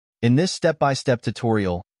In this step-by-step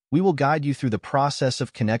tutorial, we will guide you through the process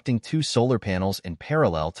of connecting two solar panels in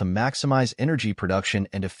parallel to maximize energy production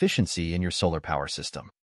and efficiency in your solar power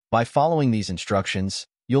system. By following these instructions,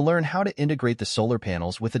 you'll learn how to integrate the solar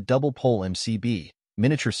panels with a double-pole MCB,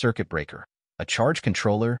 miniature circuit breaker, a charge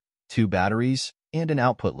controller, two batteries, and an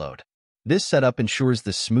output load. This setup ensures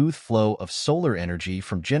the smooth flow of solar energy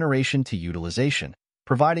from generation to utilization,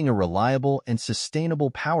 providing a reliable and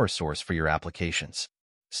sustainable power source for your applications.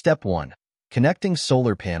 Step 1. Connecting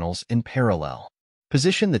solar panels in parallel.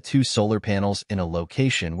 Position the two solar panels in a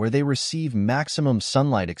location where they receive maximum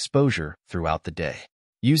sunlight exposure throughout the day.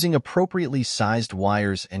 Using appropriately sized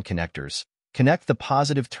wires and connectors, connect the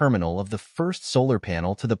positive terminal of the first solar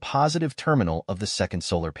panel to the positive terminal of the second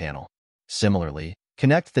solar panel. Similarly,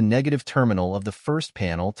 connect the negative terminal of the first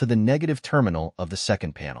panel to the negative terminal of the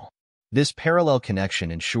second panel. This parallel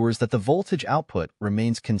connection ensures that the voltage output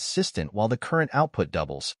remains consistent while the current output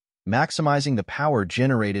doubles, maximizing the power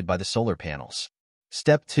generated by the solar panels.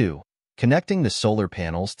 Step 2. Connecting the solar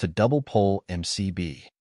panels to double-pole MCB.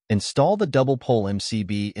 Install the double-pole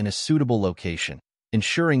MCB in a suitable location,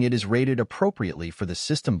 ensuring it is rated appropriately for the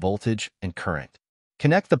system voltage and current.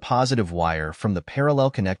 Connect the positive wire from the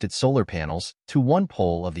parallel connected solar panels to one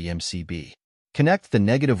pole of the MCB. Connect the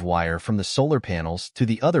negative wire from the solar panels to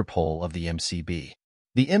the other pole of the MCB.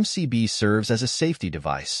 The MCB serves as a safety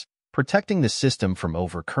device, protecting the system from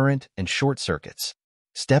overcurrent and short circuits.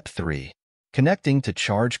 Step 3. Connecting to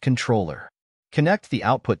charge controller. Connect the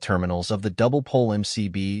output terminals of the double-pole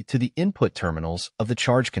MCB to the input terminals of the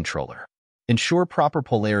charge controller. Ensure proper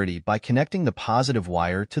polarity by connecting the positive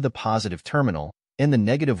wire to the positive terminal and the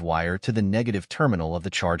negative wire to the negative terminal of the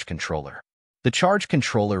charge controller. The charge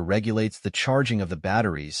controller regulates the charging of the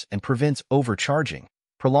batteries and prevents overcharging,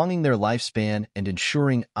 prolonging their lifespan and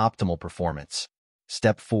ensuring optimal performance.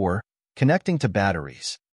 Step 4. Connecting to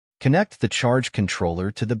batteries. Connect the charge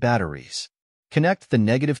controller to the batteries. Connect the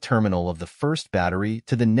negative terminal of the first battery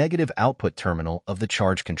to the negative output terminal of the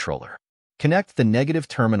charge controller. Connect the negative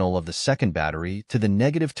terminal of the second battery to the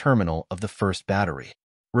negative terminal of the first battery.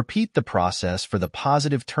 Repeat the process for the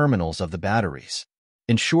positive terminals of the batteries.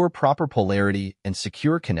 Ensure proper polarity and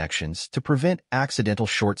secure connections to prevent accidental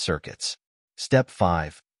short circuits. Step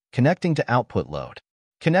 5. Connecting to output load.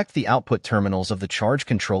 Connect the output terminals of the charge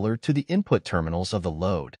controller to the input terminals of the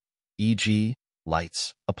load, e.g.,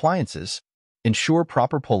 lights, appliances. Ensure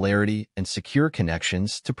proper polarity and secure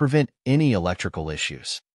connections to prevent any electrical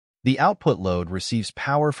issues. The output load receives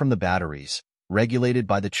power from the batteries, regulated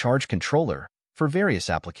by the charge controller, for various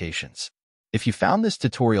applications. If you found this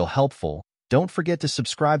tutorial helpful, don't forget to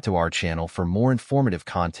subscribe to our channel for more informative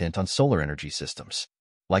content on solar energy systems.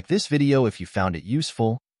 Like this video if you found it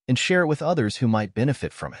useful, and share it with others who might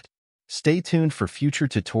benefit from it. Stay tuned for future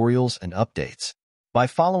tutorials and updates. By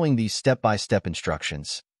following these step-by-step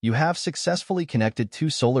instructions, you have successfully connected two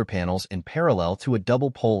solar panels in parallel to a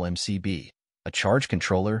double-pole MCB, a charge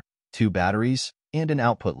controller, two batteries, and an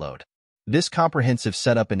output load. This comprehensive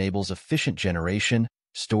setup enables efficient generation,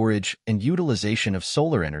 storage, and utilization of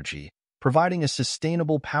solar energy, providing a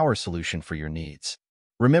sustainable power solution for your needs.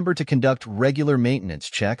 Remember to conduct regular maintenance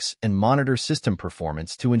checks and monitor system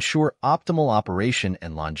performance to ensure optimal operation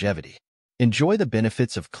and longevity. Enjoy the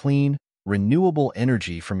benefits of clean, renewable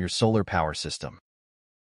energy from your solar power system.